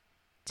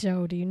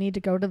Joe, do you need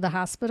to go to the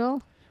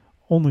hospital?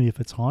 Only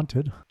if it's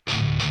haunted.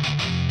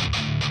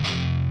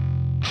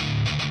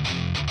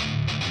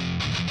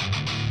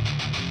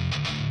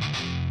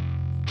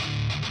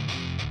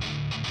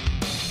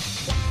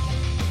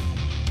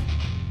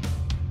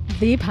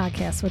 The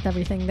podcast with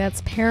everything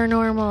that's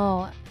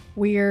paranormal,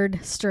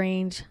 weird,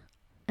 strange,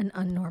 and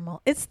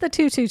unnormal. It's the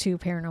 222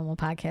 Paranormal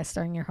Podcast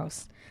starring your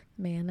host,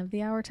 man of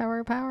the hour, Tower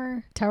of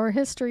Power, Tower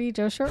History,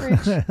 Joe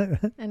Shortridge,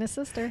 and his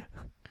sister,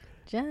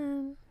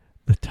 Jen.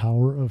 The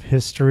Tower of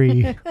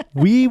History.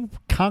 We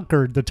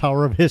conquered the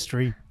Tower of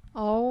History.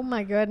 Oh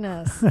my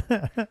goodness.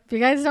 If you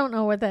guys don't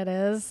know what that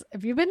is,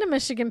 if you've been to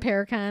Michigan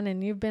Paracon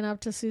and you've been up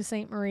to Sault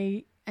Ste.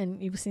 Marie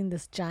and you've seen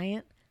this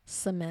giant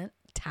cement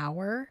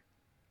tower,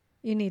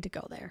 you need to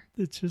go there.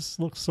 It just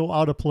looks so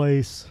out of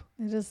place.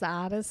 It is the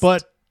oddest,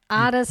 But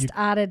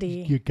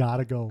oddity. You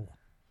gotta go.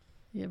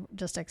 You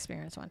just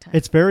experience one time.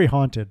 It's very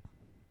haunted.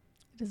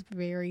 It is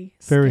very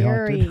Very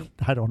scary. haunted.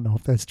 I don't know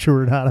if that's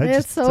true or not.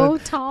 It's so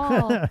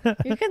tall.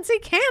 You can see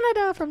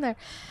Canada from there.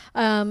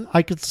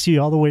 I could see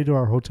all the way to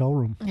our hotel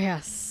room.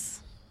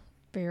 Yes.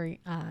 Very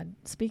odd.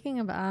 Speaking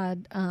of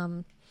odd,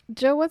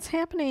 Joe, what's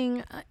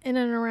happening in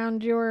and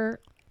around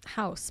your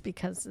house?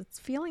 Because it's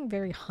feeling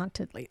very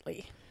haunted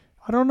lately.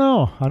 I don't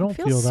know. I don't It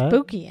feel feels that.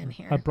 spooky in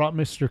here. I brought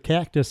Mr.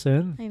 Cactus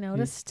in. I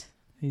noticed.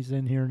 He's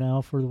in here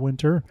now for the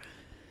winter.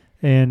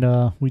 And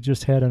we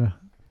just had a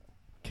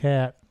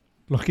cat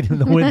looking in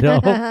the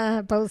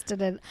window.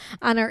 Posted it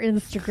on our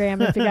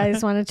Instagram if you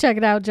guys want to check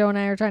it out. Joe and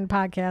I are trying to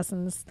podcast,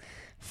 and this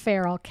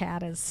feral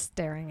cat is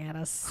staring at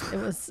us. It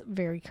was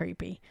very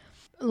creepy.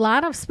 A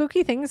lot of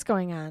spooky things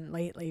going on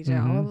lately, Joe.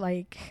 Mm-hmm.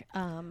 Like,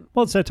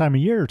 Well, it's that time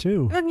of year,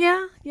 too. and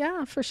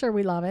yeah, for sure.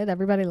 We love it.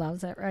 Everybody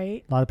loves it,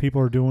 right? A lot of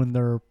people are doing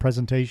their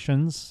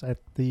presentations at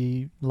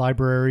the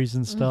libraries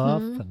and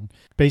stuff. Mm-hmm. And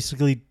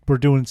basically, we're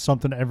doing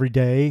something every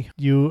day.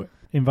 You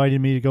invited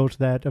me to go to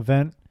that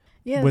event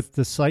Yes. with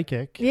the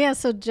psychic. Yeah,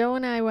 so Joe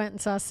and I went and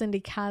saw Cindy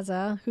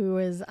Kaza, who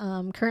is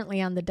currently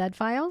on the Dead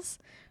Files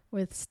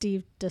with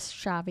Steve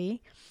Deshavi.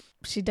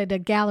 She did a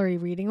gallery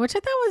reading, which I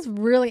thought was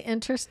really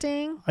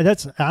interesting.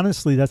 That's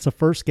the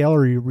first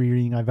gallery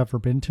reading I've ever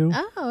been to.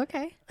 Oh,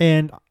 okay.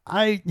 And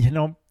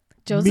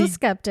Joe's a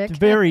skeptic.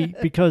 Very,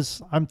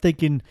 because I'm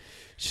thinking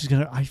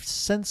I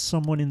sense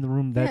someone in the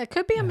room that it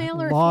could be a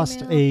male or a lost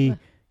female. a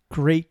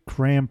great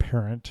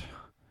grandparent.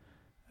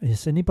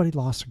 Has anybody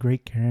lost a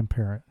great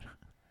grandparent?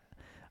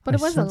 But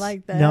it wasn't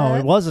like that. No,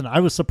 it wasn't. I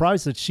was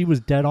surprised that she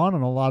was dead on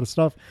a lot of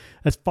stuff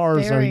as far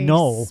as I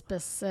know.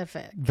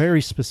 Specific.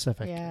 Very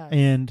specific. Yes.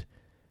 And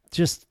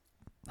just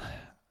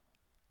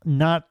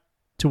not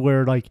to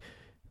where like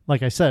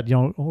I said,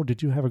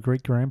 did you have a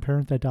great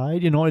grandparent that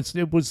died?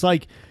 It was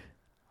like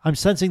I'm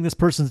sensing this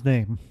person's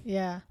name.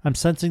 Yeah. I'm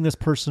sensing this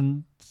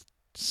person's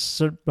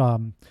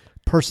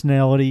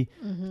personality,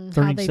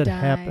 things that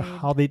happened,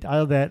 how they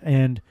died, that,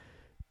 and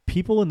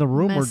people in the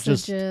room were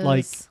just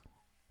like,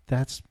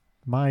 that's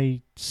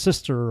my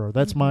sister, or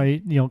that's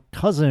my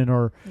cousin,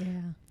 or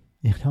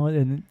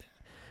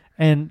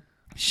and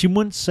she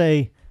wouldn't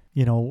say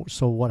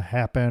so what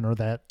happened, or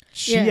that.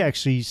 She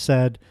actually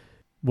said,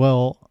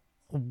 well,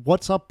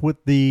 what's up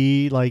with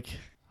the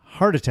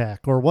heart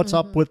attack, or what's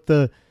up with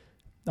the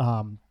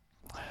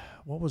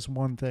what was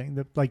one thing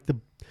that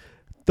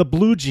the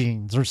blue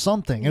jeans or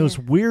something. It was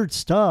weird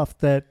stuff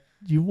that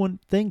you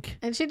wouldn't think.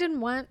 And she didn't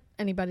want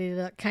anybody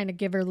to kind of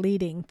give her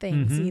leading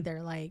things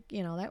either.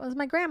 That was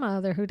my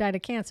grandmother who died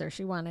of cancer.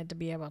 She wanted to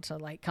be able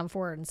to come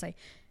forward and say,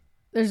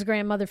 there's a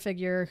grandmother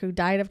figure who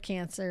died of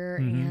cancer,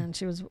 and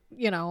she was,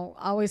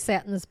 always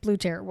sat in this blue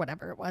chair, or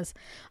whatever it was.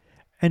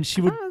 And she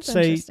would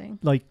say,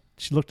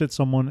 she looked at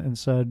someone and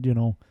said,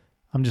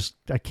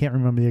 I can't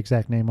remember the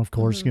exact name, of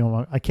course.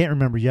 I can't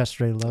remember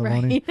yesterday, let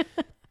alone.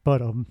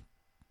 But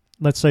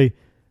let's say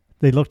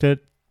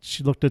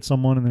she looked at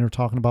someone and they were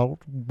talking about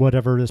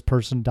whatever this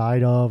person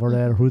died of, or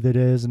that, or who that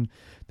is, and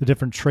the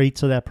different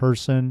traits of that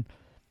person.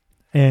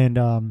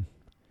 And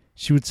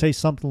she would say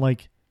something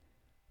like,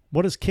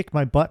 what does kick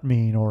my butt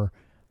mean? Or,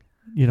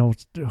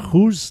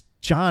 who's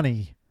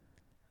Johnny?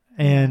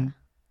 And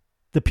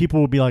the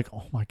people would be like,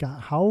 oh my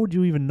God, how would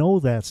you even know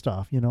that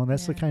stuff? And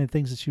that's the kind of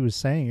things that she was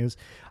saying.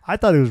 I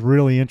thought it was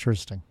really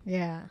interesting.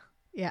 Yeah.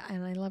 Yeah.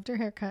 And I loved her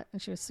haircut,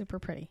 and she was super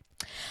pretty.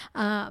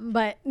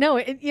 But no,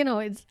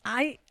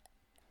 I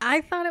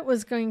thought it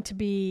was going to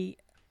be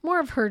more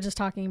of her just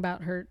talking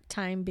about her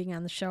time being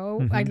on the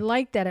show. I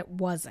liked that it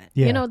wasn't.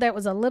 Yeah. That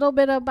was a little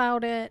bit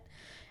about it.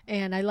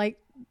 And I liked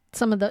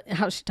some of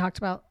how she talked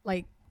about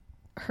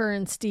her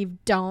and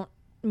Steve don't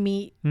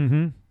meet.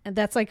 Mm-hmm. And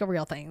that's a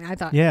real thing. I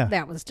thought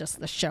that was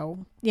just the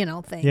show,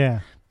 thing.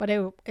 Yeah. But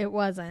it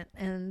wasn't.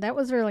 And that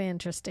was really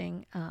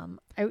interesting.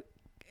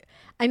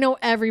 I know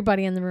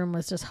everybody in the room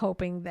was just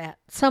hoping that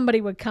somebody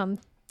would come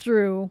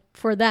through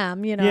for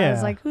them. I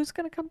was like, who's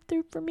going to come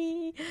through for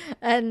me?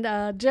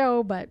 And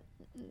Joe, but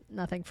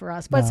nothing for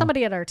us. But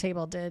somebody at our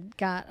table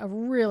got a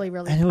really,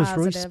 really and it was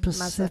positive really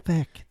specific.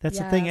 Message. That's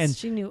the thing. And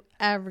she knew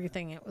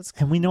everything. It was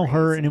and we know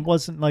her, and it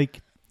wasn't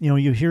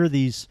you hear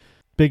these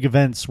big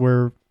events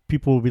where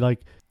people will be like,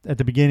 at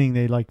the beginning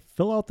they like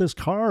fill out this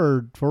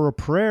card for a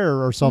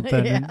prayer or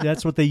something, and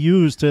that's what they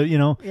use to,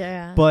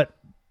 Yeah. But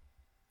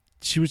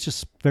she was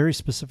just very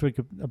specific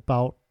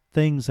about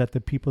things that the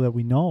people that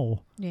we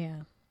know,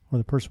 or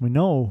the person we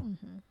know,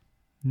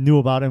 knew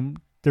about, and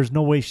there's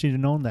no way she'd have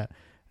known that.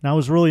 And I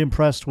was really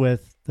impressed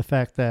with the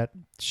fact that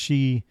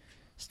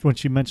when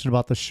she mentioned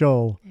about the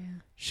show,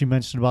 she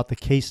mentioned about the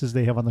cases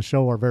they have on the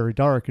show are very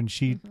dark, and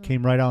she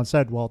came right out and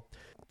said, well,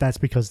 that's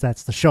because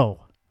that's the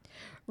show.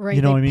 Right.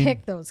 You know what I mean?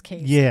 Pick those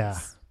cases.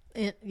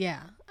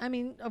 Yeah. I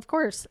mean, of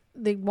course,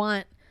 they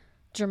want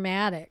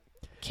dramatic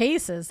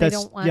cases. They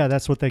don't want. Yeah,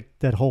 that's what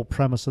that whole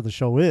premise of the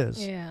show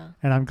is. Yeah.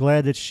 And I'm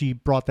glad that she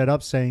brought that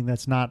up, saying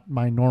that's not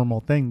my normal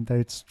thing.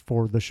 That's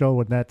for the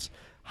show, and that's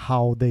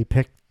how they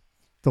pick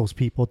those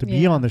people to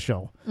be on the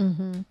show.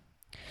 Mm-hmm.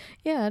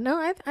 Yeah, no,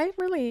 I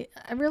really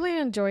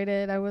enjoyed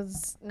it. I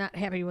was not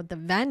happy with the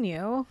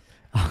venue.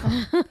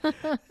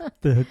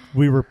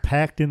 We were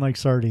packed in like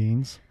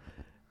sardines.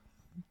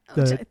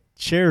 The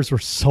chairs were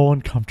so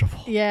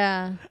uncomfortable.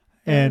 Yeah,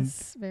 and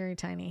it's very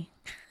tiny.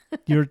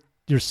 you're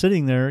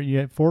sitting there. You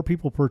have 4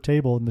 people per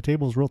table, and the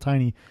table is real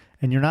tiny.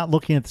 And you're not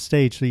looking at the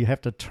stage, so you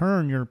have to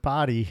turn your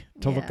body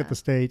to look at the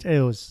stage.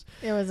 It was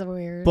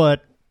weird,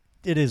 but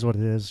it is what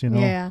it is,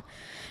 Yeah,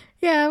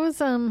 yeah.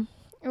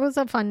 It was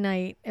a fun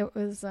night. It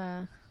was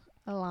a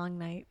long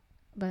night,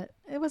 but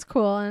it was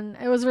cool, and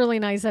it was really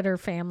nice that her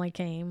family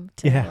came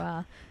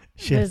to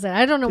visit.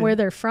 I don't know where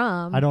they're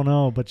from. I don't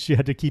know, but she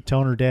had to keep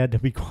telling her dad to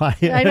be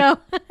quiet. I know.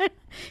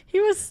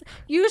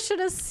 You should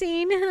have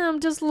seen him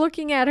just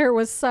looking at her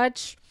with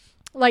such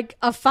like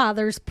a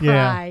father's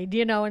pride,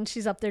 and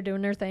she's up there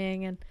doing her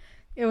thing, and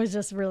it was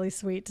just really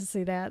sweet to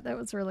see that. That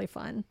was really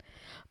fun.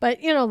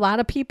 But, a lot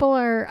of people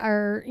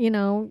are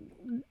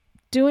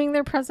doing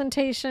their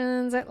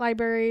presentations at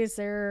libraries.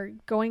 They're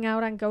going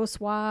out on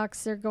ghost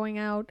walks. They're going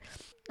out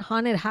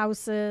haunted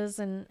houses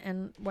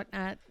and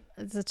whatnot.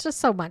 It's just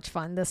so much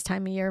fun this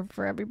time of year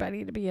for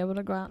everybody to be able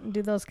to go out and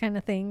do those kind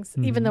of things,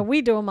 even though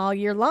we do them all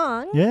year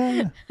long.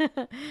 Yeah.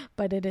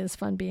 But it is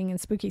fun being in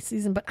spooky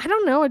season. But I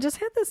don't know. I just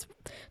had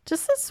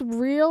this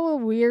real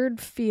weird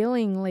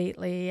feeling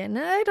lately. And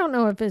I don't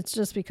know if it's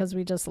just because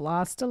we just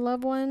lost a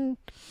loved one,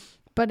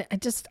 but I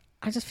just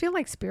feel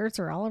like spirits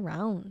are all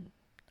around.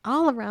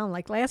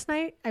 Like last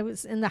night I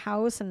was in the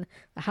house and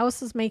the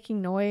house was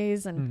making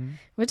noise and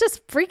it was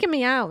just freaking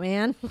me out,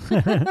 man.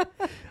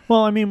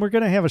 Well, I mean, we're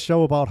going to have a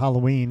show about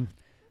Halloween,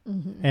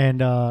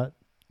 and the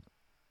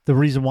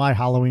reason why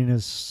Halloween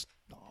is,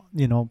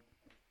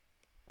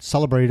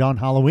 celebrated on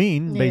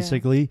Halloween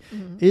basically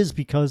is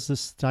because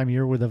this time of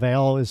year where the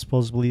veil is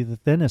supposedly the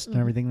thinnest and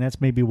everything. That's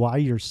maybe why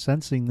you're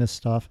sensing this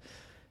stuff.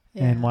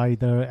 Yeah. And why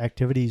the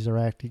activities are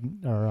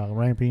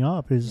ramping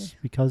up is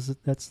because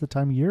that's the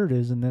time of year it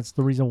is, and that's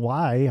the reason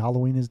why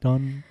Halloween is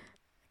done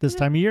this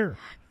time of year.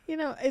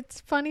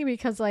 It's funny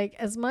because like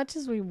as much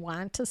as we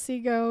want to see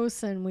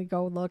ghosts and we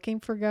go looking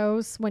for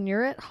ghosts, when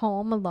you're at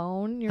home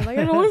alone, you're like,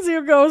 I don't want to see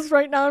a ghost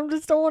right now. I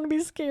just don't want to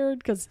be scared.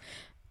 Because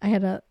I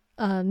had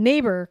a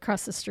neighbor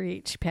across the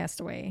street. She passed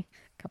away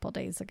a couple of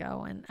days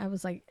ago, and I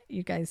was like,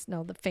 you guys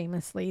know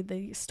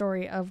the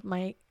story of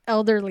my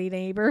elderly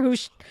neighbor who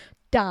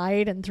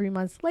died, and 3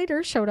 months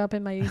later showed up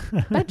in my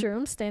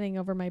bedroom standing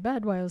over my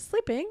bed while I was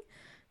sleeping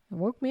and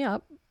woke me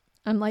up.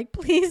 I'm like,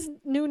 please,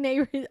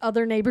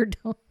 other neighbor,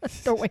 don't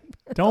wake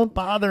me. Don't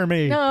bother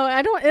me. No,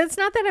 I don't. It's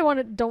not that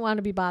I don't want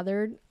to be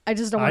bothered. I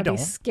just don't want to be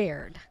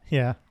scared.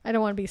 Yeah. I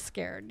don't want to be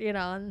scared,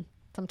 and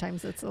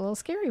sometimes it's a little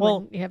scary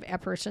when you have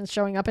apparitions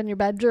showing up in your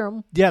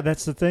bedroom. Yeah,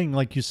 that's the thing.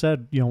 Like you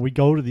said, we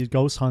go to these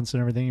ghost hunts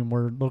and everything and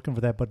we're looking for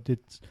that, but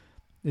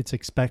it's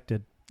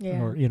expected. Yeah.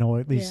 Or,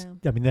 at least,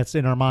 I mean, that's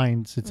in our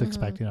minds. It's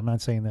expected. I'm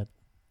not saying that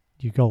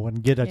you go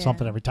and get at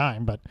something every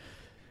time, but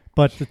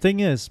the thing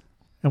is,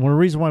 and one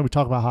reason why we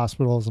talk about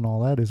hospitals and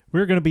all that is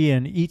we're going to be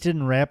in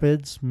Eaton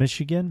Rapids,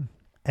 Michigan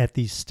at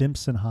the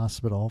Stimpson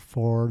Hospital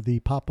for the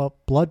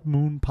Blood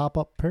Moon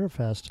Pop-Up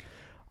Parafest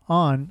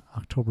on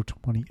October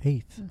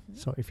 28th.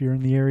 So if you're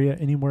in the area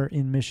anywhere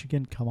in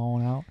Michigan, come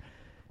on out.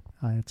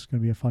 It's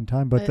going to be a fun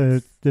time. But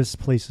this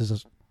place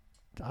is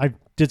I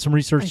did some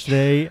research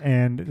today,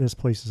 and this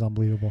place is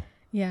unbelievable.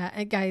 Yeah,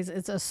 and guys,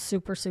 it's a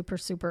super, super,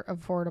 super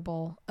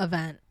affordable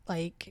event.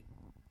 Like,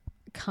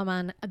 come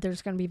on,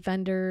 there's going to be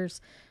vendors.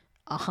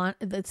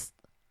 This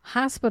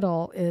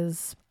hospital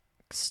is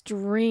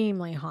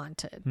extremely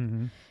haunted.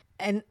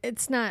 And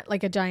it's not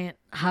like a giant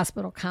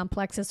hospital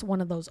complex. It's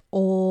one of those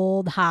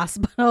old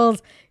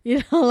hospitals.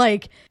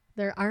 Like,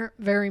 there aren't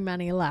very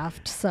many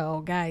left.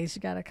 So, guys,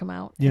 you got to come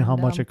out and how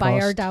much it buy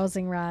costs? Our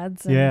dowsing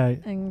rods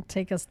and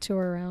take us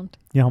tour around.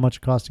 You know how much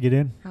it costs to get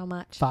in? How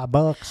much?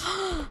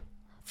 $5.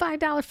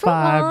 $5 foot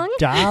long.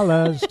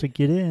 $5 to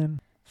get in.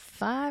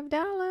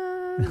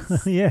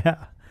 $5.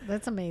 Yeah.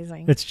 That's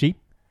amazing. It's cheap.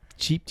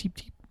 Cheap.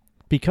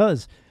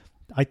 Because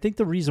I think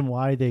the reason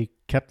why they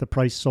kept the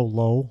price so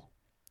low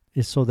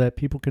is so that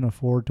people can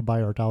afford to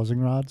buy our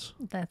dowsing rods.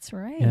 That's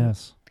right.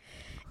 Yes.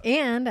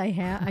 And I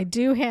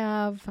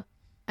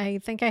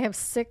think I have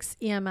 6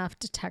 EMF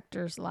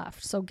detectors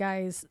left. So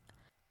guys,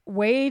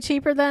 way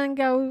cheaper than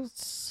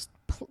ghosts.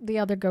 the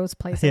other ghost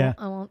place. Yeah.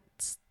 I won't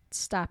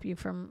stop you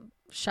from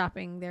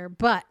shopping there,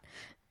 but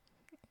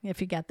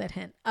if you got that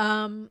hint,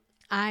 I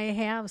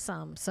have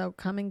some, so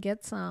come and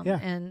get some. Yeah.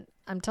 And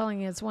I'm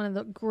telling you, it's one of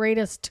the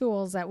greatest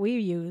tools that we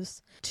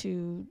use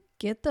to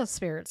get the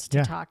spirits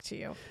to talk to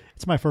you.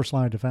 It's my first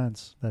line of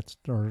defense.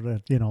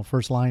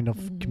 First line of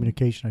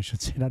communication, I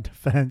should say, not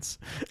defense.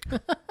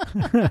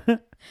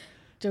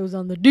 Joe's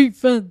on the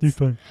defense.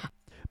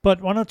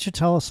 But why don't you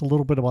tell us a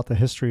little bit about the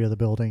history of the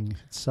building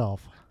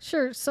itself?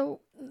 Sure.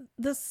 So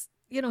this,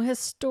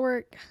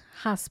 historic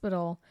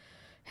hospital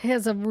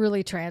has a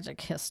really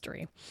tragic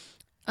history.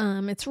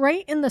 It's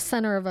right in the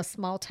center of a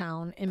small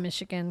town in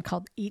Michigan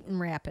called Eaton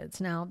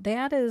Rapids. Now,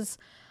 that is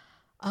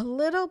a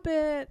little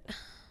bit,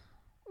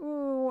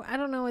 I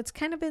don't know. It's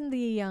kind of in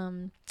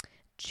the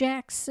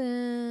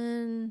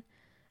Jackson,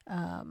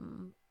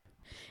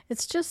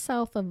 it's just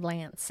south of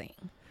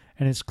Lansing.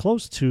 And it's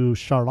close to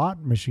Charlotte,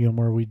 Michigan,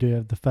 where we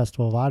did the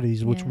Festival of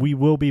Oddities, which we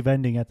will be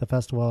vending at the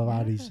Festival of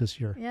Oddities this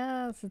year.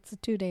 Yes, it's a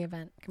 2-day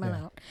event. Come on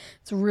out.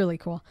 It's really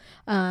cool.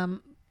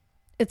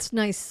 It's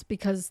nice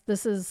because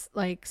this is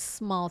like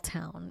small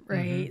town,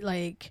 right?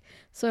 Mm-hmm.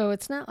 So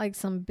it's not like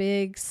some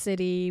big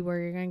city where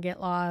you're going to get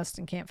lost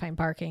and can't find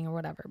parking or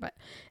whatever, but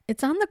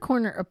it's on the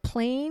corner of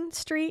Plain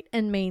Street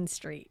and Main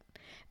Street.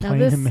 Now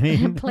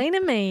Plain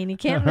and Main, you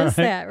can't miss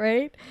that,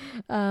 right?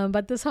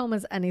 But this home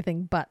is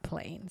anything but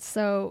plain.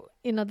 So,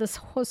 this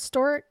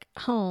historic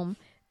home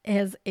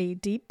has a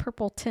deep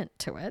purple tint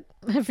to it,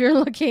 if you're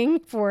looking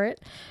for it.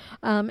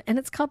 And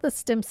it's called the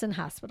Stimpson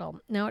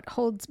Hospital. Now, it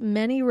holds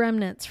many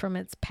remnants from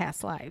its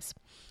past lives,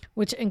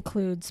 which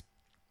includes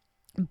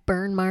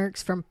burn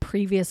marks from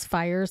previous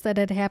fires that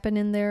had happened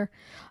in there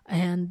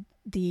and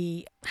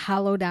the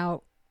hollowed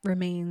out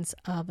remains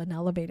of an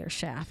elevator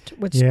shaft,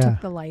 which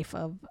took the life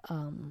of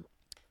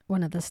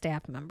one of the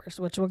staff members,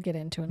 which we'll get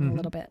into in a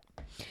little bit.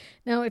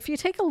 Now, if you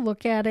take a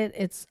look at it,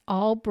 it's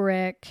all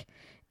brick.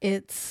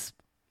 It's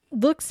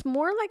looks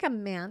more like a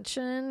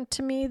mansion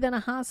to me than a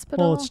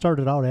hospital. Well, it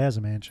started out as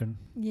a mansion.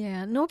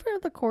 Yeah, and over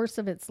the course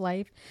of its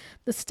life,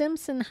 the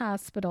Stimpson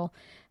Hospital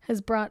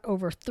has brought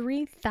over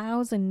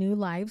 3,000 new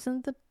lives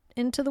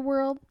into the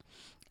world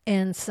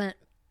and sent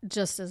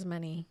just as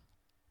many,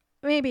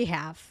 maybe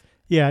half.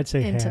 Yeah, I'd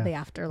say into half. The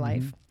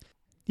afterlife. Mm-hmm.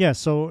 Yeah,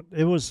 so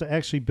it was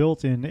actually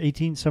built in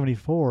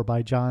 1874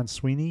 by John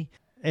Sweeney,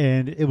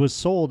 and it was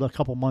sold a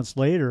couple months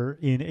later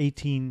in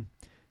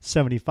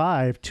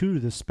 1875 to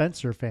the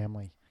Spencer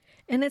family.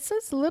 And it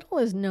says little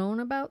is known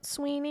about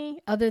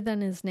Sweeney other than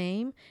his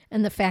name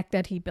and the fact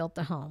that he built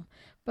the home.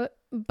 But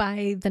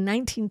by the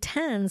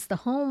 1910s, the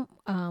home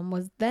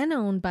was then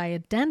owned by a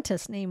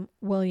dentist named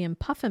William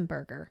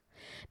Puffenberger.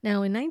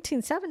 Now, in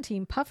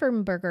 1917,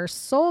 Puffenberger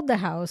sold the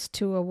house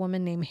to a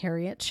woman named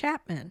Harriet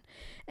Chapman.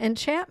 And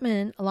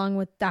Chapman, along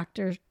with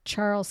Dr.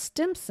 Charles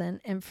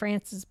Stimpson and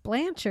Francis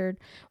Blanchard,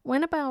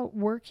 went about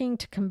working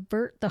to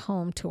convert the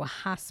home to a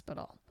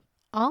hospital.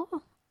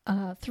 All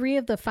 3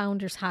 of the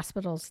founders'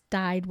 hospitals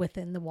died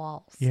within the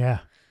walls. Yeah.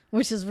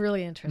 Which is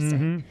really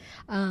interesting.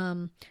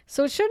 Mm-hmm.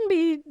 So it shouldn't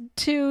be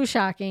too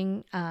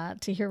shocking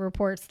to hear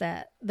reports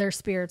that their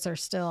spirits are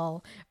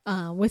still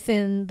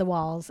within the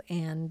walls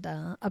and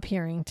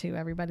appearing to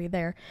everybody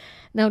there.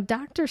 Now,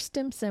 Dr.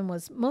 Stimpson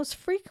was most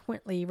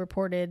frequently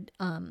reported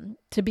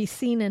to be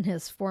seen in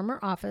his former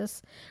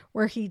office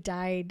where he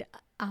died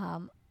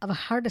of a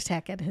heart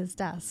attack at his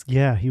desk.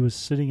 Yeah, he was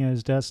sitting at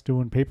his desk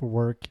doing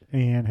paperwork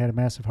and had a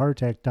massive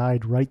heart attack,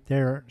 died right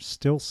there,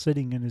 still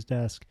sitting in his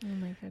desk. Oh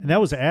my goodness. And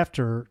that was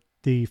after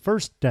the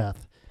first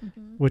death,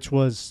 which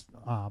was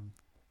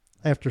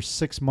after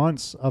 6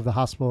 months of the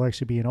hospital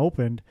actually being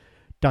opened.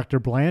 Dr.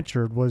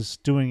 Blanchard was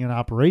doing an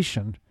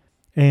operation,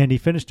 and he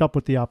finished up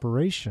with the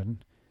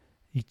operation.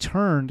 He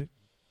turned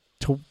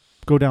to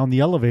go down the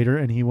elevator,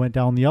 and he went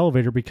down the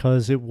elevator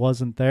because it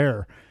wasn't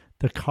there.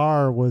 The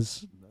car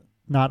was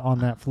not on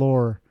that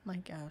floor. My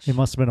gosh. It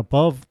must have been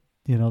above,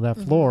 that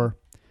floor.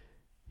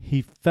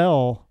 He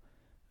fell,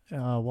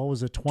 what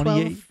was it,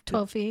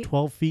 12 feet.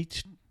 12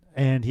 feet,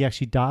 and he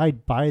actually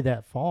died by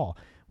that fall,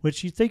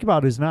 which you think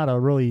about is not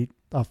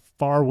a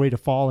far way to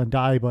fall and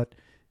die, but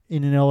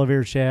in an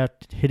elevator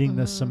shaft, hitting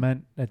the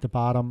cement at the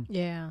bottom.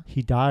 Yeah.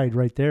 He died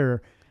right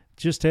there.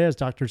 Just as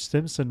Dr.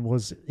 Stimpson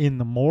was in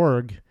the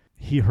morgue,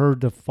 he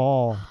heard the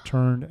fall,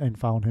 turned, and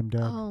found him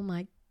dead. Oh,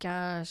 my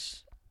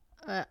gosh.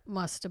 That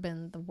must have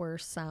been the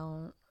worst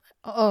sound.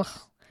 Ugh.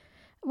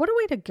 What a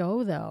way to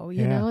go, though.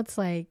 You know, it's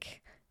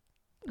like,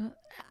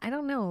 I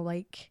don't know,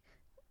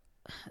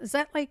 is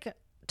that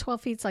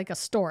 12 feet's like a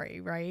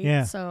story, right?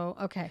 Yeah. So,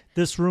 okay.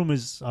 This room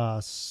is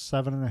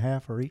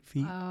 7.5 or 8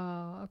 feet.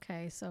 Oh,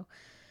 okay. So,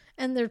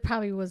 and there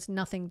probably was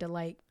nothing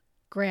to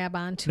grab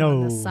onto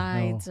on the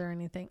sides or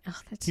anything.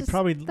 Oh, that's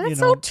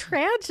so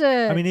tragic.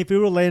 I mean, if he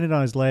would have landed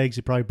on his legs,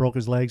 he probably broke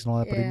his legs and all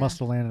that, but he must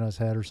have landed on his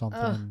head or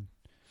something. And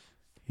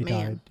he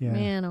died. Yeah.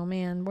 Man, oh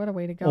man, what a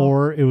way to go.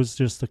 Or it was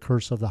just the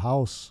curse of the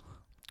house.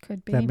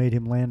 Could be. That made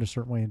him land a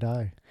certain way and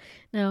die.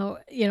 Now,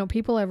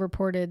 people have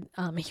reported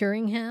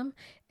hearing him,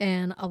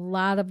 and a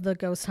lot of the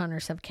ghost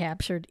hunters have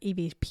captured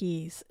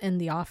EVPs in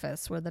the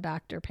office where the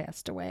doctor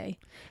passed away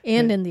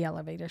and in the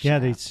elevator shaft. Yeah,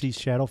 they see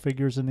shadow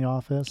figures in the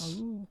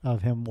office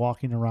of him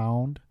walking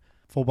around,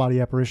 full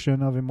body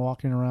apparition of him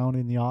walking around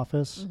in the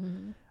office.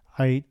 Mm-hmm.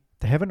 I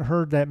haven't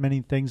heard that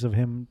many things of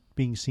him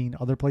being seen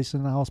other places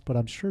in the house, but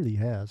I'm sure he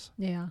has.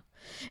 Yeah.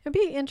 It'd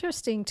be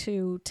interesting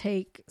to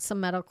take some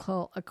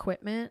medical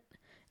equipment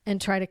and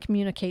try to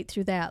communicate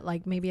through that,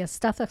 like maybe a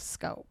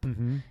stethoscope,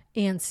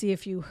 and see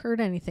if you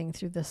heard anything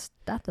through the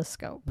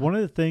stethoscope. One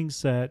of the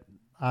things that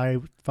I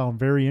found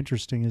very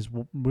interesting is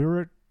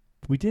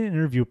we did an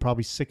interview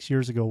probably 6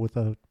 years ago with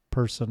a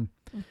person.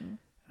 Mm-hmm.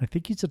 I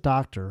think he's a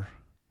doctor,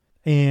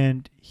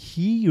 and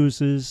he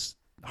uses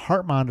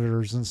heart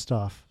monitors and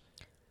stuff.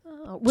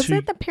 Was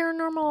that the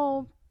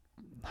paranormal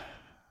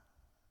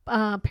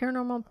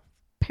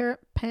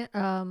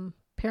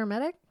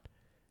paramedic?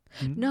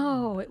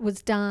 No, it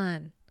was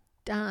Don.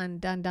 Don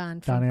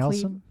from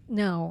Allison?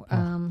 No,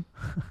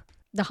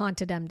 the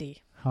Haunted MD.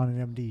 Haunted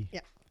MD.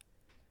 Yeah.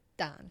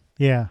 Don.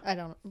 Yeah. I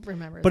don't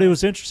remember. But it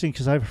was interesting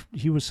because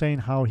he was saying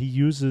how he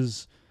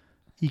uses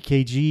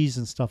EKGs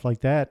and stuff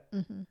like that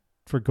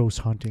for ghost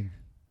hunting.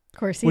 Of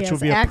course, he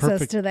has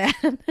access to that.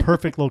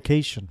 Perfect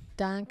location.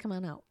 Don, come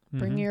on out.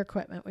 Bring your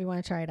equipment. We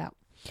want to try it out.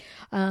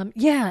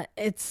 Yeah,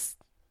 it's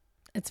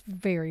a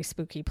very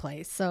spooky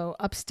place. So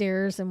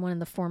upstairs in one of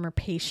the former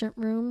patient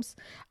rooms,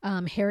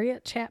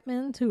 Harriet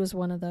Chapman, who was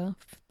one of the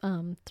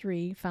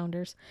 3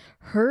 founders,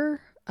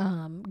 her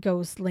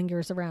ghost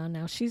lingers around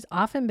now. She's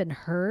often been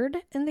heard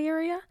in the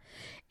area,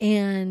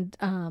 and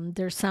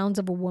there's sounds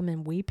of a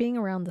woman weeping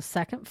around the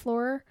 2nd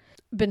floor.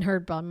 Been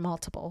heard by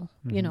multiple,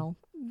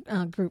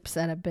 groups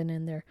that have been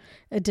in there.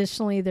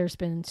 Additionally, there's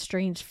been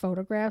strange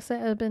photographs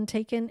that have been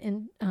taken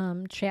in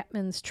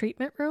Chapman's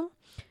treatment room,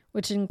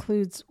 which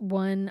includes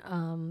one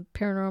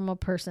paranormal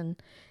person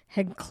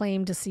had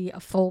claimed to see a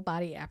full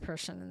body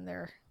apparition in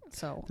there.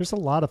 So there's a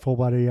lot of full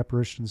body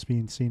apparitions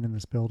being seen in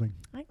this building.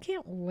 I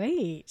can't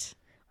wait.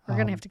 We're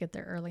going to have to get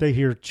there early. They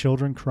hear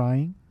children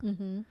crying.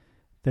 Mm-hmm.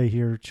 They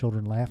hear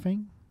children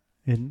laughing,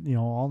 and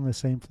all on the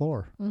same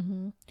floor.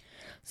 Mm-hmm.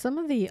 Some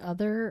of the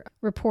other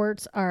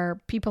reports are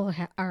people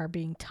are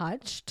being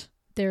touched.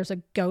 There's a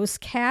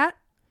ghost cat,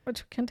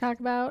 which we can talk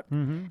about.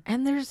 Mm-hmm.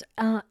 And there's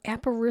an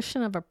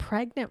apparition of a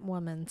pregnant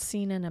woman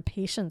seen in a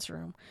patient's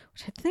room,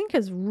 which I think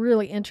is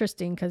really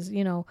interesting because,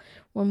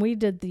 when we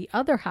did the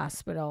other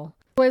hospital,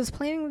 I was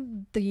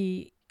playing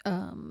the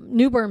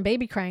newborn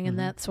baby crying, and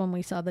that's when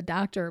we saw the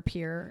doctor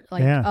appear,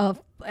 a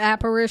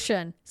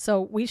apparition.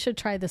 So we should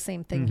try the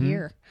same thing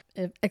here,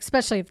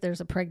 especially if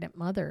there's a pregnant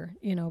mother,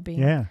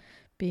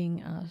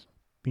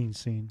 being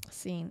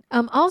seen.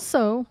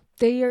 Also,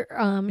 they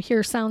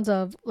hear sounds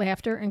of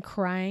laughter and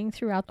crying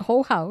throughout the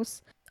whole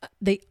house.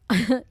 They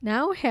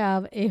now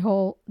have a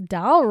whole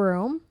doll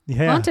room,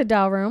 haunted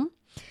doll room,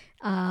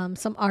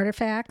 some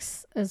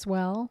artifacts as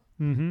well.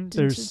 Mm-hmm.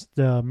 There's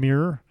the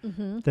mirror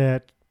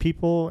that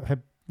people have.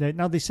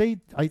 Now they say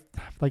like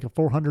a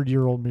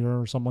 400-year-old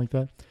mirror or something like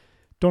that.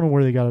 Don't know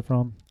where they got it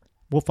from.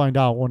 We'll find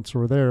out once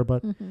we're there.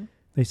 But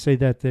they say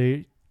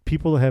that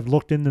people have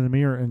looked into the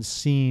mirror and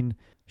seen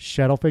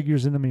shadow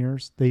figures in the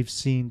mirrors. They've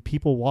seen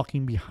people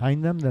walking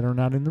behind them that are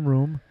not in the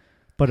room,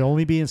 but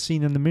only being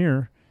seen in the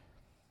mirror.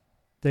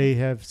 They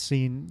have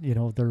seen,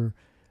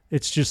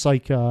 it's just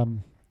like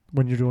when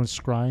you're doing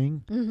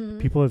scrying,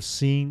 people have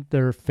seen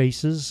their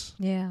faces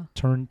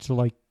turn to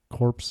like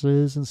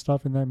corpses and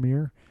stuff in that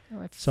mirror. Oh,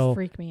 it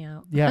freaked me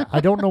out. Yeah, I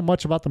don't know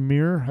much about the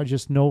mirror. I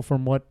just know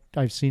from what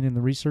I've seen in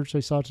the research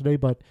I saw today,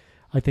 but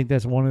I think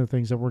that's one of the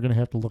things that we're going to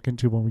have to look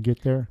into when we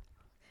get there.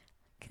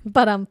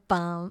 But I'm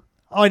bummed.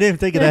 Oh, I didn't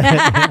think of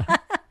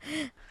that.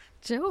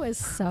 Joe is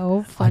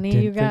so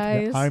funny, you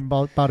guys. I'm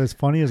about as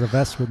funny as a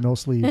vest with no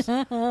sleeves.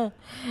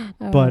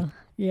 But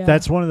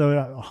that's one of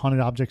the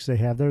haunted objects they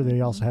have there. They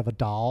also have a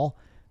doll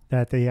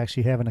that they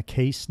actually have in a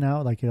case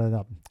now. Like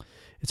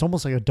it's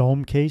almost like a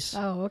dome case.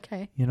 Oh,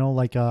 okay.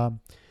 Like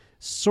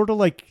sort of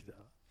like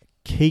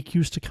cake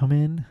used to come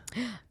in.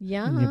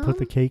 Yeah. And you put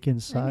the cake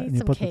inside and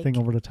you put the thing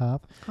over the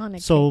top.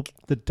 So cake.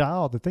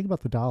 The thing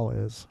about the doll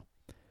is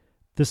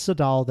this is a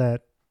doll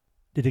that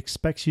it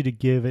expects you to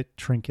give it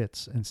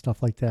trinkets and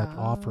stuff like that,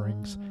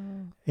 offerings.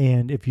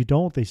 And if you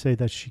don't, they say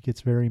that she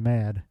gets very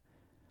mad.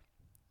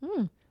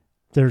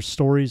 There's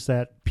stories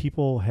that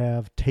people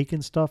have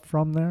taken stuff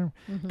from there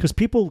because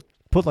people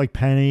put like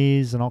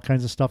pennies and all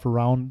kinds of stuff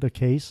around the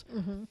case.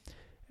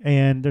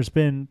 And there's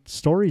been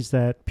stories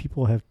that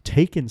people have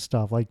taken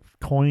stuff like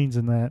coins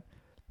and that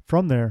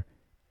from there.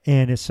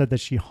 And it said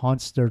that she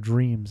haunts their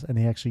dreams and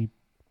they actually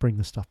bring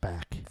the stuff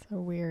back. So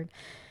weird.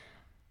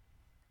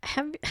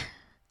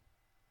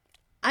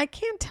 I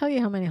can't tell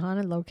you how many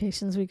haunted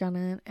locations we've gone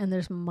in, and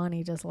there's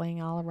money just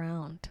laying all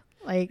around.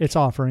 Like it's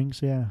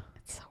offerings, yeah.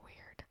 It's so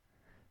weird.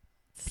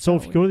 So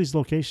if you go to these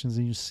locations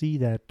and you see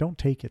that, don't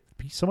take it.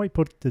 Somebody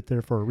put it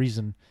there for a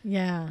reason.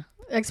 Yeah,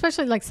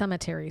 especially like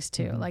cemeteries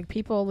too. Like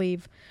people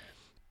leave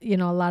a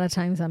lot of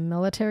times on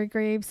military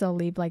graves, they'll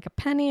leave like a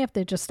penny if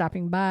they're just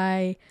stopping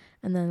by,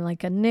 and then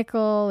like a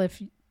nickel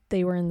if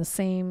they were in the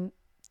same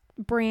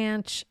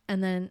branch,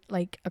 and then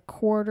like a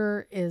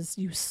quarter is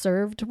you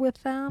served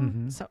with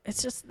them. So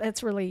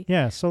that's really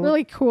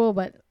really cool.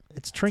 But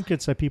it's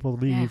trinkets that people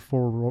leave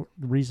for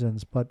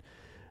reasons. But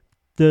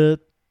in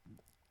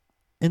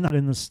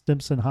the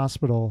Stimpson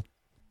Hospital,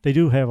 they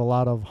do have a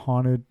lot of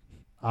haunted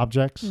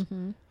objects.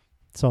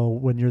 So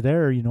when you're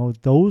there,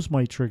 those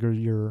might trigger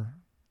your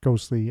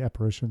ghostly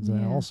apparitions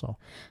also.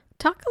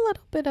 Talk a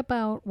little bit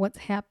about what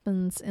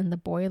happens in the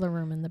boiler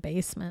room in the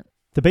basement.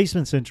 The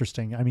basement's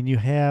interesting. I mean, you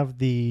have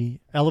the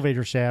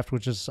elevator shaft,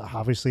 which is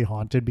obviously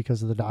haunted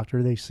because of the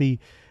doctor. They see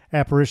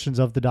apparitions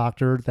of the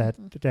doctor that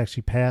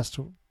actually passed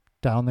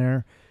down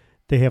there.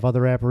 They have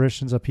other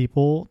apparitions of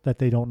people that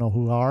they don't know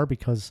who are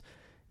because,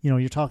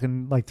 you're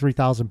talking like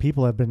 3,000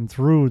 people have been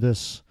through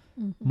this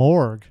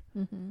morgue.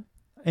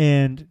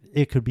 And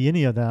it could be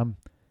any of them,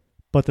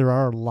 but there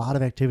are a lot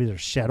of activity.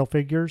 There's shadow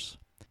figures.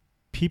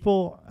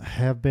 People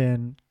have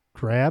been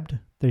grabbed.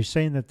 They're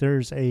saying that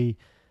there's a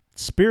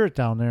spirit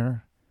down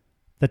there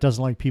that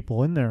doesn't like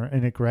people in there,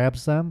 and it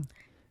grabs them,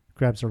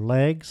 grabs their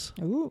legs,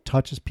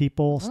 touches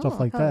people, stuff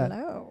like that.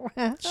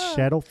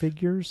 Shadow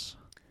figures.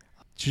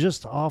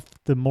 Just off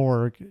the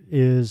morgue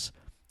is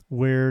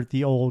where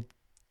the old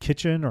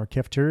kitchen or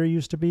cafeteria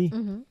used to be.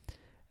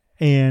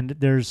 And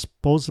there's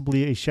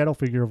supposedly a shadow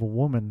figure of a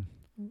woman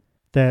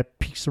that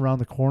peeks around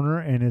the corner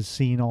and is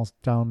seen all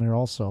down there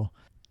also.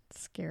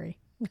 Scary.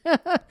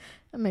 That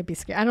might be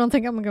scary. I don't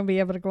think I'm going to be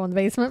able to go in the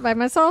basement by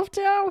myself,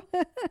 Joe.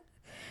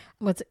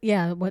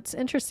 What's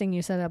interesting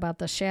you said about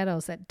the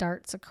shadows that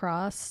darts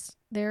across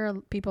there.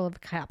 People have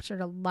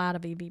captured a lot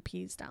of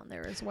EVPs down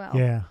there as well.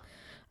 Yeah.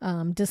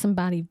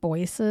 Disembodied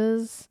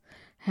voices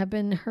have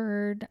been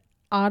heard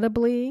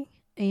audibly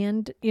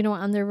and,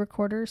 on their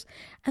recorders.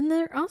 And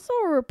there also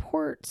are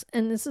reports,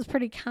 and this is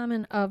pretty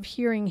common, of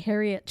hearing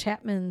Harriet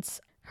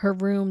Chapman's, her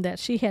room that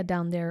she had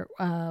down there,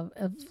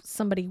 of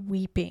somebody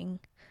weeping,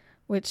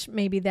 which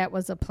maybe that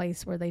was a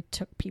place where they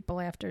took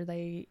people after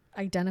they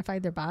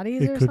identified their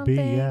bodies or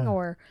something,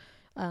 or,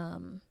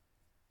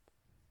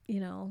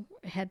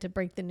 had to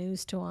break the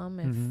news to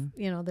them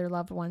if, their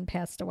loved one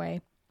passed away.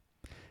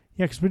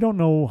 Yeah, because we don't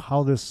know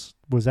how this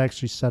was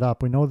actually set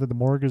up. We know that the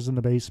morgue is in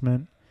the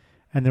basement,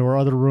 and there were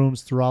other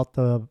rooms throughout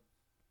the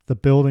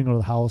building or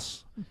the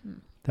house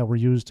that were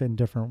used in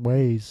different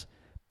ways.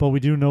 But we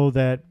do know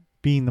that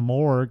being the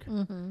morgue,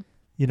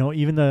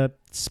 even the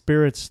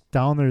spirits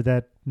down there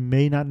that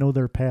may not know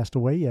they're passed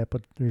away yet,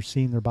 but they're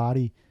seeing their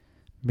body,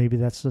 maybe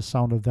that's the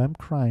sound of them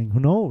crying. Who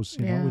knows?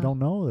 We don't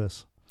know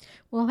this.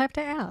 We'll have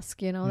to ask.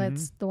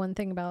 That's the one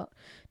thing about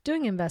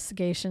doing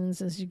investigations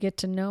is you get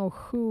to know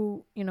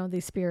who,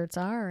 these spirits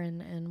are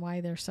and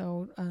why they're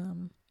so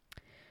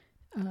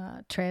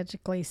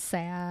tragically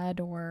sad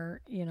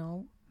or,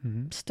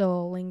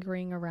 still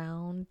lingering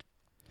around.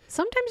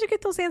 Sometimes you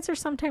get those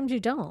answers, sometimes you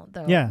don't,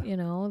 though. Yeah.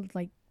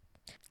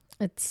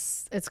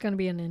 It's going to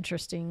be an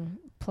interesting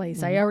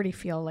place. I already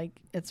feel like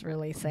it's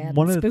really sad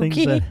one and of the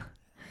spooky.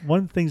 one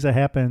of the things that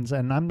happens,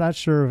 and I'm not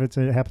sure if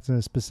it happens in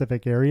a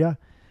specific area,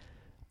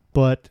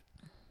 but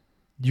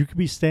you could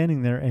be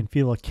standing there and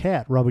feel a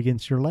cat rub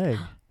against your leg.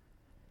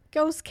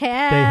 Ghost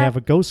cat. They have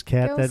a ghost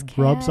cat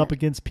rubs up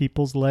against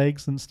people's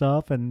legs and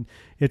stuff, and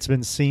it's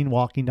been seen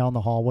walking down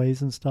the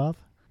hallways and stuff.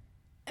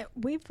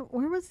 Where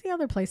was the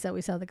other place that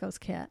we saw the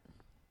ghost cat?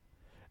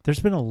 There's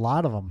been a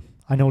lot of them.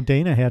 I know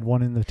Dana had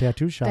one in the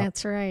tattoo shop.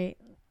 That's right.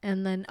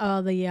 And then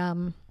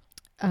in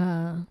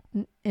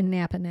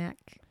Nappaneck,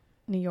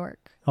 New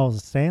York. Oh,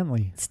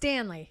 Stanley.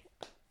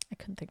 I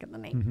couldn't think of the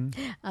name.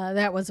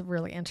 That was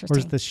really interesting.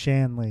 Where's the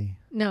Shanley?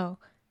 No,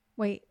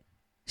 wait.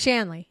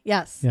 Shanley,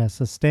 yes. Yes,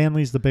 so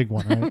Stanley's the big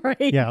one, right?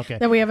 Right. Yeah, okay.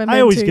 That we haven't been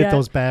I always to get yet.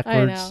 those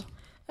backwards.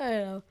 I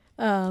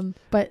know.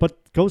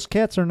 But ghost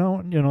cats are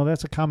known,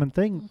 that's a common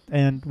thing.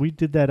 And we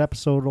did that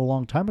episode a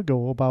long time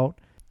ago about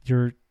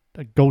your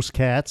ghost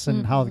cats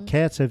and how the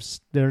cats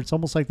it's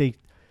almost like they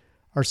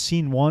are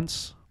seen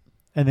once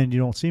and then you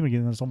don't see them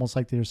again. It's almost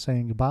like they're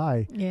saying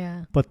goodbye.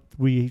 Yeah. But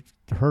we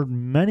heard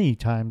many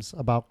times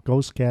about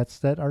ghost cats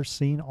that are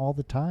seen all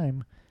the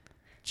time.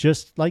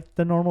 Just like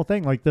the normal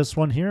thing, like this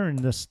one here in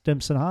the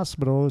Stimpson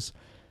Hospital,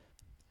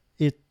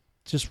 it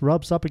just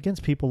rubs up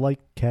against people like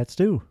cats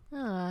do.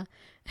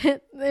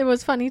 It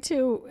was funny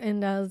too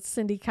in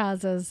Cindy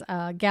Kaza's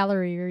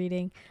gallery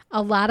reading.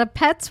 A lot of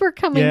pets were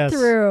coming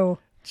through.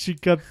 She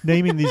kept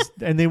naming these,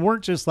 and they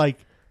weren't just like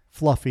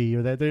Fluffy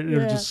or that. They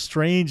were just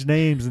strange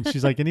names. And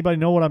she's like, "Anybody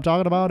know what I'm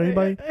talking about?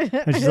 Anybody?"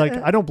 And she's like,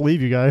 "I don't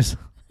believe you guys."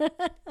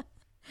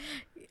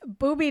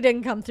 Booby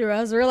didn't come through. I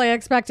was really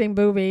expecting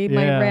Booby,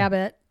 my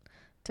rabbit,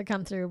 to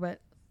come through, but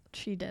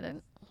she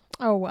didn't.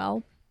 Oh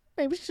well,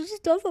 maybe she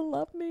just doesn't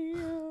love me.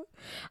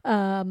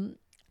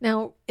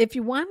 Now, if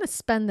you want to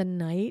spend the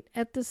night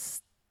at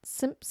this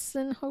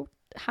Stimpson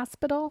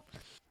Hospital,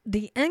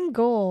 the end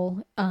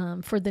goal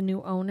for the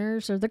new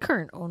owners or the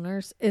current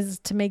owners is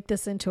to make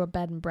this into a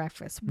bed and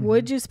breakfast.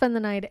 Would you spend the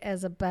night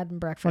as a bed and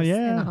breakfast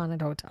in a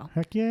haunted hotel?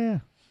 Heck yeah.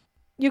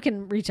 you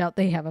can reach out.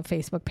 They have a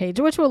Facebook page,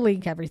 which will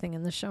link everything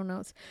in the show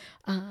notes.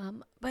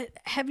 But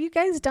have you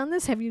guys done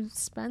this? Have you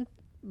spent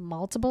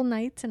multiple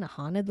nights in a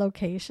haunted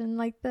location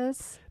like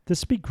this?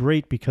 This would be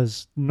great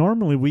because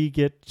normally we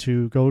get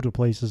to go to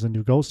places and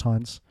do ghost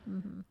hunts,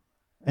 and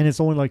it's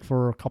only like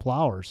for a couple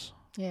hours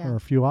or a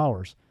few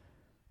hours.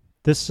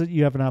 This,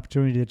 you have an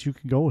opportunity that you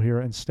can go here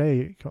and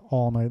stay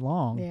all night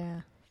long.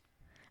 Yeah.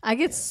 I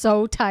get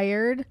so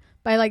tired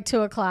by like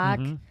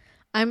 2:00.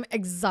 I'm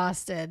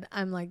exhausted.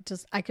 I'm like,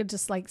 I could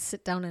just like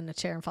sit down in a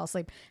chair and fall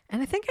asleep.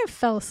 And I think I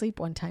fell asleep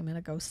one time in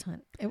a ghost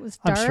hunt. It was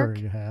dark. I'm sure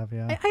you have,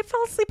 yeah. I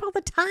fall asleep all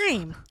the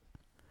time.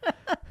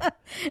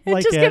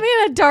 Like just get me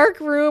in a dark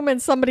room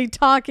and somebody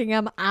talking,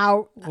 I'm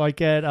out.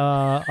 Like at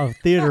a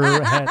theater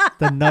at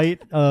the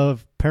night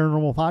of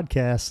paranormal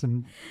podcasts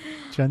and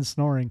Jen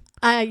snoring.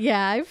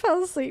 Yeah, I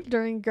fell asleep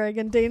during Greg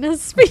and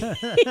Dana's speech.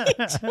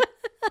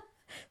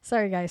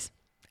 Sorry, guys.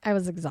 I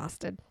was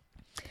exhausted.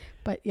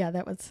 But yeah,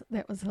 that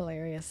was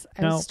hilarious.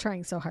 I was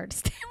trying so hard to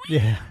stay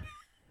awake. Yeah.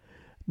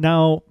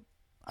 Now,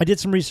 I did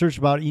some research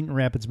about Eaton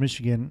Rapids,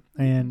 Michigan,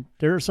 and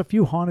there's a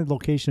few haunted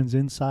locations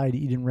inside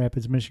Eaton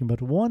Rapids, Michigan,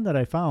 but one that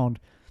I found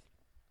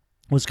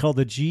was called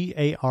the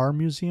GAR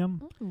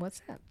Museum.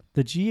 What's that?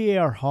 The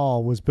GAR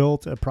Hall was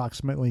built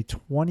approximately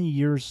 20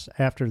 years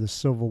after the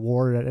Civil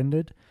War had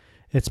ended.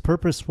 Its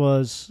purpose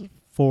was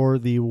for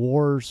the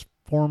war's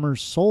former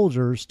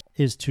soldiers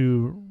is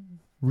to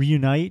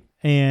reunite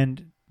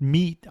and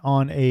meet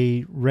on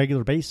a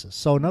regular basis.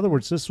 So in other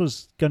words, this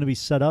was going to be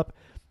set up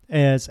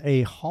as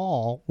a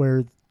hall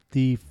where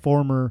the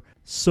former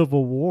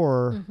Civil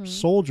War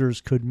soldiers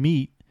could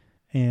meet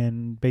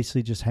and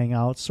basically just hang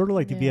out, sort of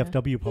like the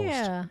VFW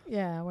post.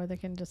 Yeah, where they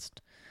can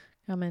just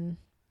come and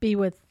be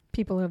with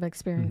people who have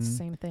experienced the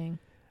same thing.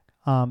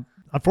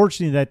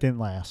 Unfortunately, that didn't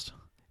last.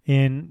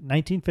 In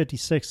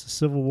 1956, the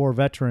Civil War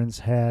veterans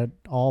had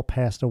all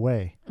passed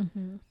away,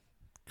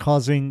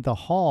 causing the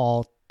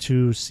hall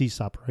to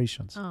cease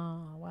operations.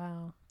 Oh,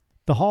 wow.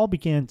 The hall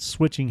began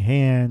switching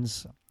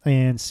hands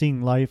and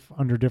seeing life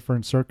under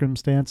different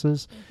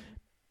circumstances.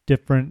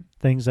 Different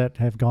things that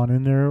have gone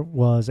in there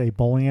was a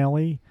bowling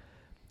alley,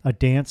 a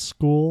dance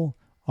school,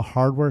 a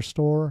hardware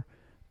store.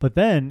 But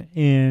then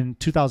in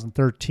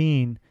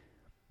 2013,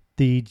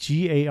 the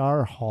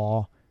GAR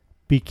Hall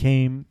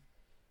became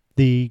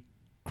the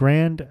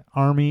Grand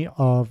Army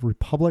of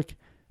Republic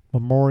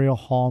Memorial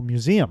Hall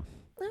Museum.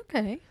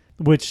 Okay.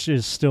 Which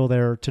is still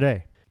there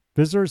today.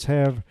 Visitors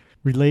have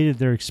related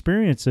their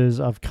experiences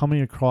of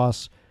coming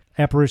across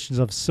apparitions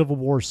of Civil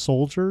War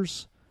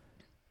soldiers,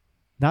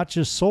 not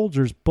just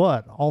soldiers,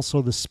 but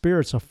also the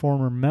spirits of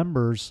former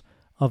members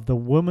of the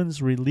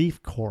Women's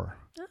Relief Corps.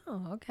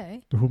 Oh,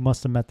 okay. Who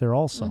must have met there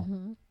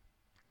also.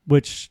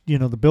 Which,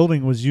 the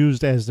building was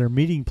used as their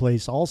meeting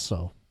place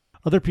also.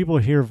 Other people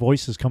hear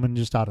voices coming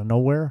just out of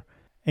nowhere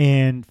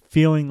and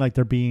feeling like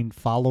they're being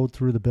followed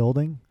through the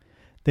building.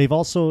 They've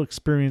also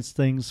experienced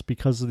things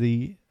because of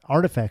the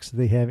artifacts that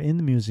they have in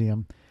the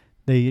museum.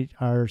 They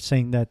are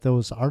saying that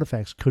those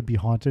artifacts could be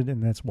haunted,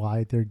 and that's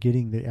why they're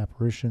getting the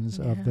apparitions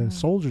of the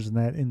soldiers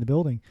in the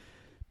building.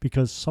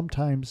 Because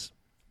sometimes,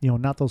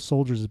 not those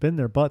soldiers have been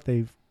there, but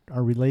they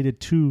are related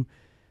to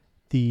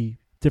the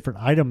different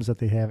items that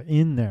they have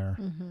in there,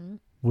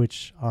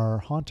 which are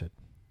haunted.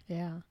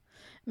 Yeah.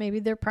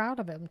 Maybe they're proud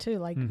of them too.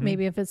 Like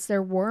maybe if it's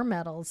their war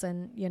medals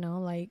and,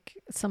 like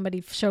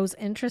somebody shows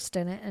interest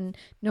in it and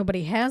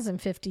nobody has in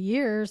 50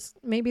 years,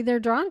 maybe they're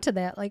drawn to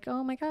that. Like,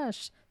 oh my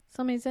gosh,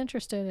 somebody's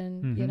interested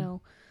in,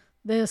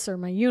 this or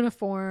my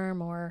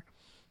uniform or,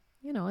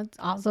 it's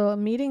also a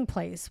meeting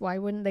place. Why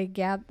wouldn't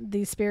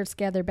these spirits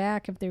gather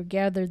back if they're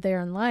gathered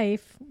there in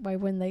life? Why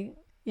wouldn't they,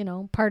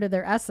 part of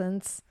their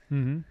essence,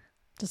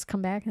 just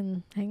come back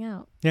and hang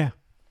out? Yeah.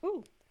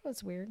 Ooh, that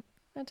was weird.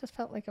 That just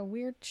felt like a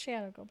weird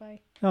shadow go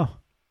by. Oh.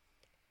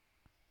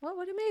 What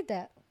would have made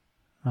that?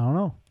 I don't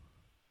know.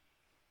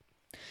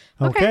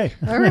 Okay.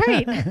 All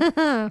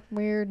right.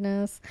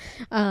 Weirdness.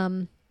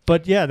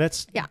 But yeah,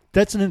 that's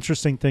an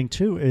interesting thing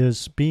too,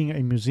 is being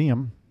a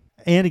museum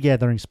and a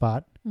gathering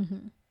spot.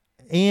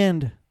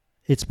 And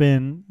it's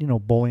been,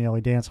 bowling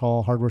alley, dance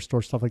hall, hardware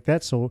store, stuff like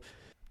that. So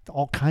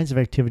all kinds of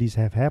activities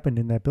have happened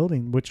in that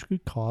building, which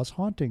could cause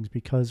hauntings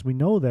because we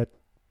know that,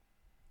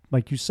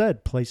 like you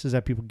said, places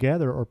that people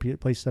gather or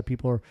places that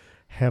people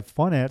have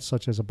fun at,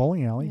 such as a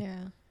bowling alley.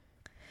 Yeah.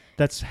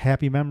 That's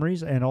happy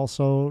memories. And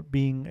also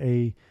being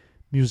a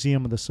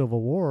museum of the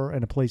Civil War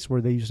and a place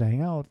where they used to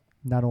hang out,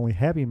 not only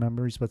happy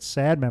memories, but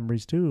sad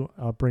memories too,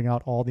 bring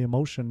out all the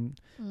emotion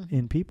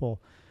in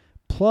people.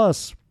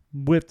 Plus,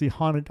 with the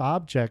haunted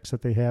objects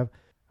that they have,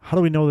 how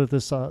do we know that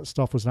this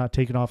stuff was not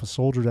taken off a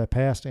soldier that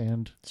passed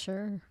and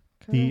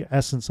the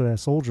essence of that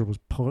soldier was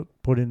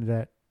put into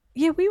that?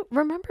 Yeah, we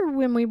remember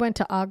when we went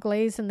to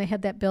Oglaze and they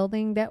had that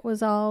building that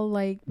was all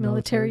like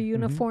military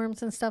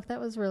uniforms and stuff. That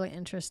was really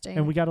interesting.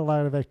 And we got a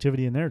lot of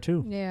activity in there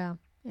too. Yeah.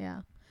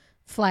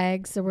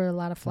 Flags. There were a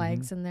lot of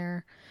flags in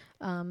there.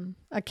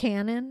 a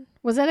cannon.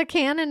 Was that a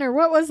cannon or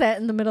what was that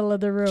in the middle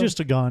of the room? Just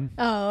a gun.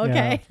 Oh,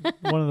 okay. Yeah,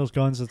 one of those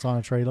guns that's on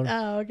a trailer.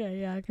 Oh,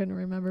 okay. Yeah, I couldn't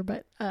remember,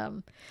 but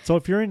so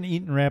if you're in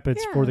Eaton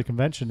Rapids for the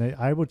convention,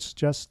 I would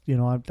suggest,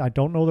 I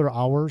don't know their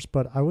hours,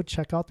 but I would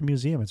check out the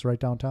museum. It's right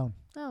downtown.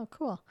 Oh,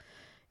 cool.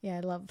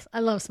 Yeah, I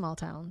love small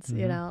towns.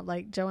 Mm-hmm.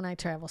 Like Joe and I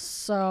travel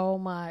so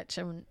much,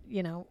 and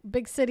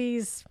big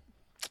cities,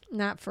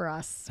 not for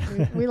us.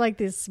 We like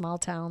these small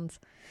towns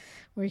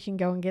where you can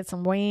go and get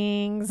some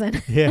wings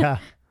and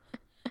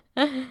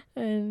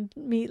and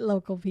meet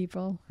local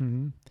people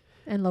and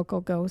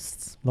local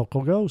ghosts.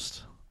 Local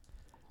ghosts.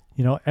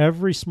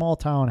 Every small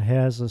town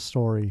has a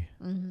story,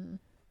 and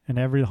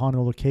every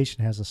haunted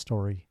location has a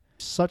story,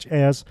 such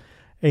as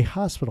a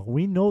hospital.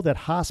 We know that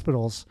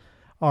hospitals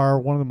are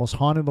one of the most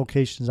haunted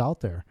locations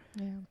out there.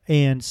 Yeah.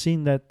 And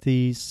seeing that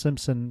the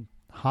Stimpson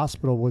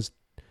Hospital was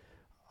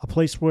a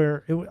place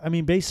where,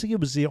 basically it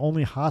was the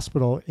only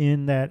hospital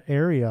in that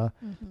area,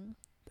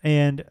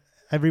 and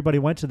everybody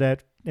went to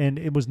that, and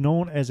it was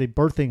known as a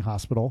birthing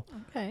hospital.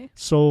 Okay.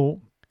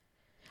 So...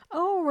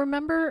 Oh,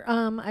 remember,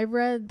 I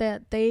read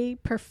that they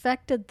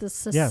perfected the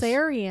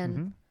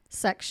cesarean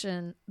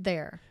section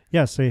there.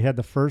 Yes, they had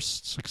the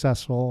first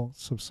successful,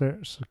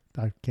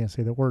 I can't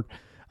say the word,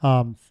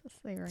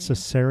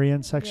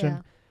 cesarean section.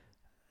 Yeah.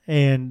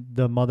 And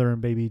the mother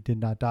and baby did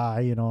not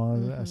die,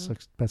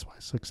 that's why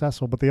it's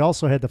successful. But they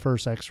also had the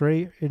first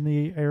x-ray in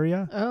the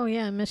area. Oh,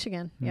 yeah, in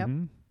Michigan. Yep.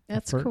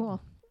 That's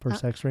cool.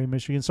 First x-ray in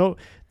Michigan. So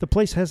the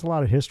place has a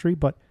lot of history,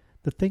 but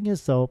the thing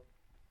is, though,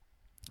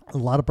 a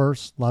lot of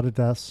births, a lot of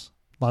deaths,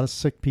 a lot of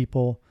sick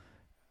people,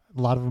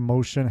 a lot of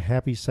emotion,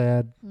 happy,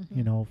 sad,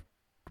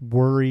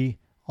 worry,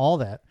 all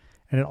that.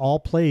 And it all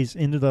plays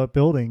into the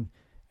building,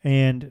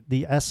 and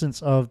the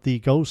essence of the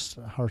ghosts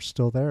are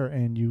still there,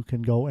 and you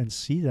can go and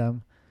see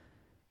them.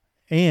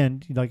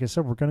 And like I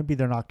said, we're going to be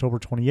there on October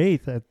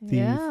 28th at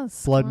the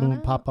Blood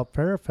Moon Pop-Up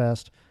Fair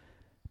Fest.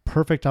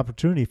 Perfect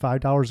opportunity,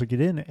 $5 to get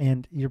in,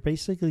 and you're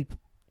basically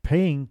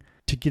paying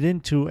to get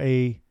into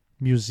a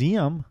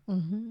museum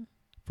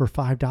for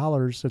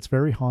 $5. That's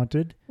very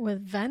haunted.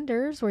 With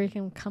vendors where you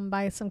can come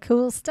buy some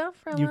cool stuff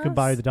from You can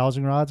buy the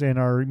dowsing rods and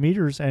our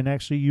meters and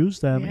actually use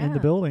them in the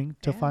building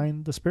to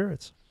find the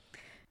spirits.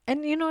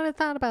 And you know what I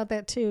thought about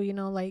that too,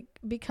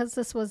 because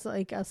this was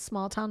like a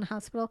small town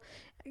hospital,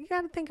 you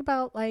got to think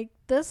about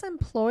this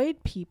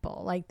employed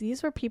people,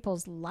 these were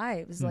people's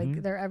lives,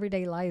 their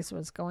everyday lives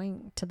was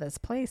going to this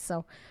place.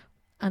 So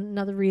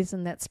another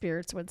reason that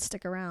spirits would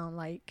stick around,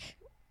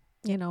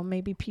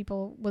 maybe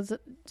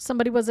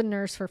somebody was a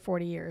nurse for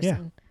 40 years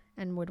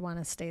and would want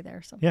to stay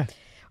there. So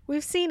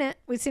we've seen it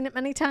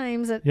many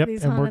times at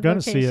these haunted and we're going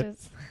to see it.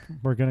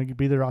 We're going to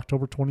be there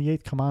October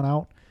 28th. Come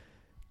on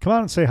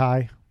and say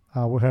hi.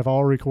 We'll have all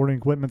our recording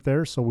equipment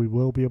there, so we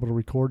will be able to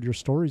record your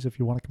stories if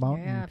you want to come out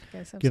and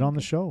get on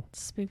the show.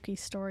 Spooky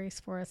stories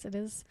for us.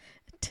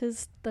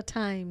 Tis the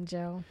time,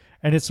 Joe.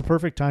 And it's the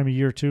perfect time of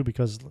year, too,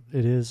 because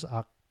it is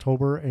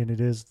October and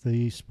it is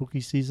the spooky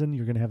season.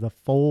 You're going to have the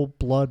full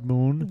blood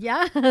moon.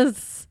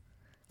 Yes.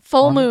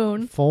 Full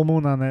moon. Full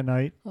moon on that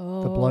night.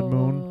 Oh. The blood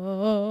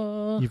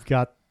moon. You've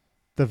got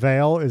the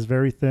veil is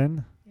very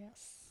thin.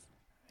 Yes.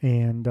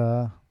 And...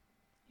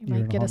 you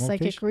might get a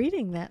psychic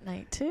reading that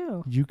night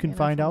too. You can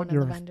find out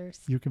your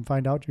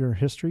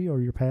history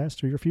or your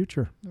past or your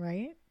future.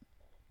 Right.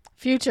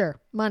 Future,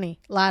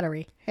 money,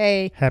 lottery.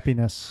 Hey.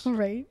 Happiness.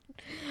 Right.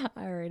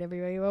 All right,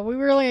 everybody. Well, we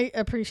really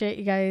appreciate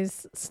you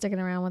guys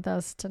sticking around with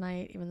us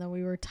tonight, even though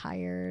we were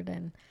tired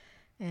and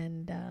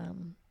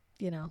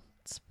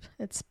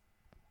it's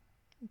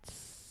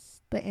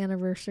the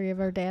anniversary of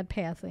our dad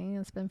passing.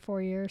 It's been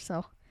 4 years,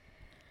 so.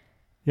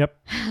 Yep.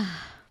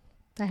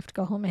 I have to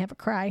go home and have a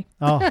cry.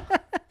 Oh.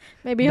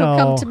 Maybe he'll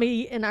come to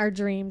me in our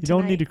dream tonight. You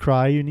don't need to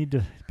cry. You need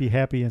to be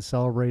happy and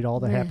celebrate all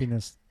the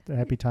happiness, the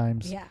happy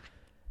times. Yeah.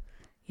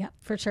 Yeah,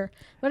 for sure.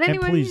 But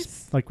anyways. And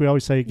please, like we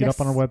always say, get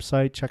up on our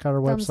website. Check out our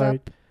website.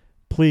 Up.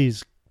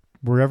 Please,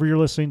 wherever you're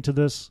listening to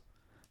this,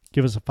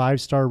 give us a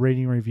 5-star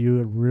rating review.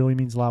 It really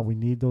means a lot. We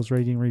need those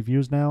rating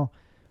reviews now.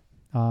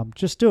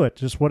 Just do it.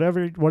 Just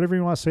whatever you want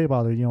to say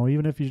about it.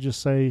 Even if you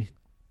just say,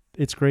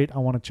 it's great, I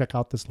want to check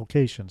out this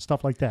location.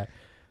 Stuff like that.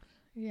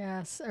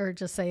 Yes, or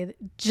just say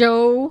that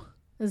Joe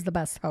is the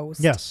best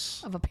host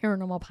of a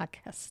paranormal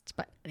podcast.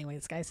 But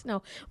anyways, guys,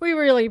 no, we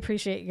really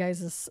appreciate you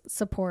guys'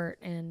 support,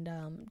 and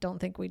don't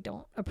think we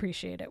don't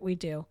appreciate it. We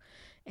do.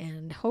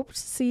 And hope to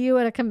see you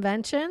at a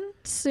convention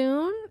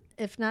soon,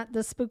 if not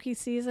this spooky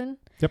season.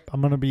 Yep,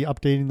 I'm going to be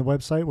updating the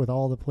website with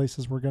all the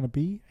places we're going to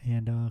be,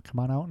 and come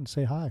on out and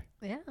say hi.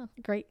 Yeah,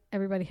 great.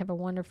 Everybody have a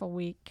wonderful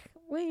week.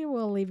 We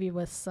will leave you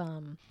with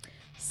some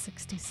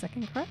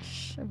 60-second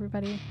crush.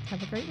 Everybody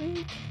have a great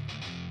week.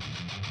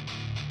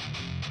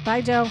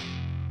 Bye, Joe.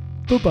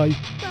 Bye-bye.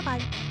 Bye-bye.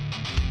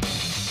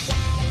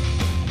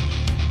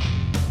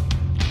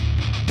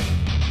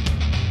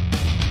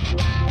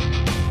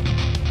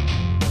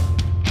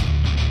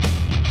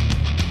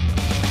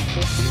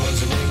 He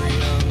was an angry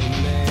young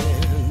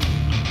man,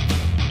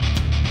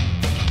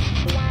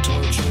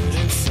 tortured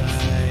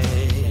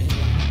inside.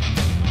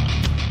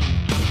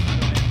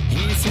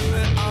 He threw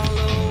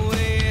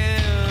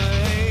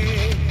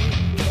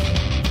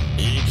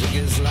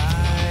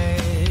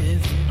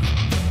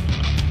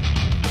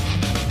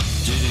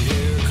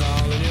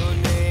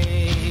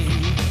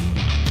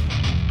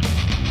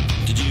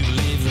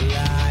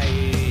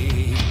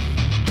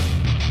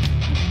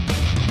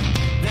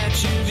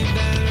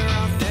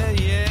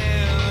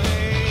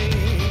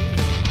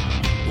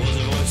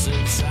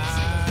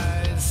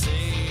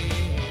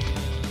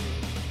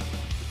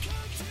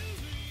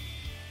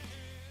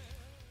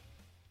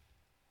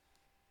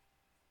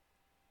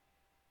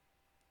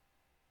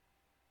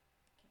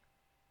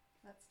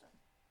That's done.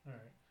 All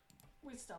right. We still